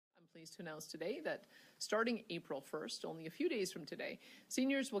Pleased to announce today that starting April 1st, only a few days from today,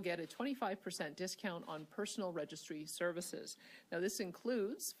 seniors will get a 25% discount on personal registry services. Now, this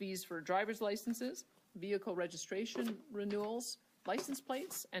includes fees for driver's licenses, vehicle registration renewals, license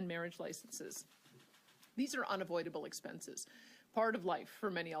plates, and marriage licenses. These are unavoidable expenses, part of life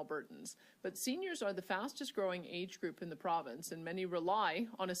for many Albertans. But seniors are the fastest growing age group in the province, and many rely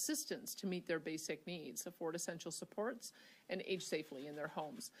on assistance to meet their basic needs, afford essential supports, and age safely in their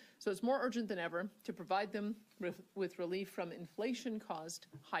homes. So it's more urgent than ever to provide them with relief from inflation-caused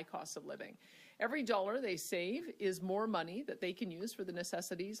high costs of living. Every dollar they save is more money that they can use for the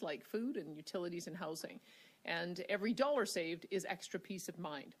necessities like food and utilities and housing. And every dollar saved is extra peace of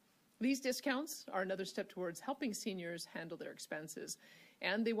mind. These discounts are another step towards helping seniors handle their expenses,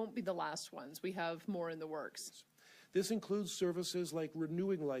 and they won't be the last ones. We have more in the works. This includes services like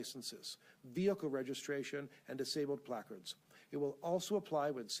renewing licenses, vehicle registration, and disabled placards. It will also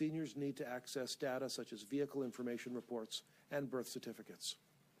apply when seniors need to access data such as vehicle information reports and birth certificates.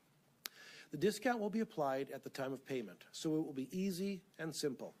 The discount will be applied at the time of payment, so it will be easy and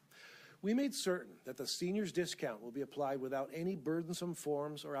simple. We made certain that the seniors' discount will be applied without any burdensome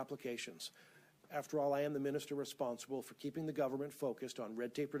forms or applications. After all, I am the minister responsible for keeping the government focused on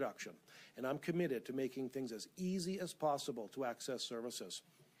red tape reduction, and I'm committed to making things as easy as possible to access services.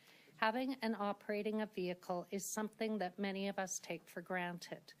 Having and operating a vehicle is something that many of us take for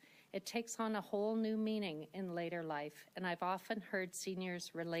granted. It takes on a whole new meaning in later life, and I've often heard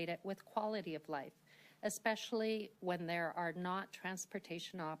seniors relate it with quality of life, especially when there are not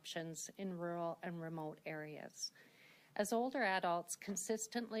transportation options in rural and remote areas. As older adults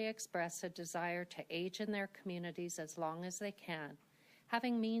consistently express a desire to age in their communities as long as they can,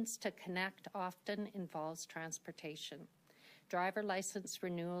 having means to connect often involves transportation. Driver license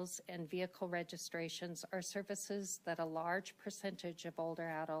renewals and vehicle registrations are services that a large percentage of older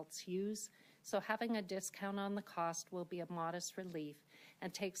adults use, so having a discount on the cost will be a modest relief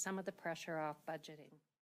and take some of the pressure off budgeting.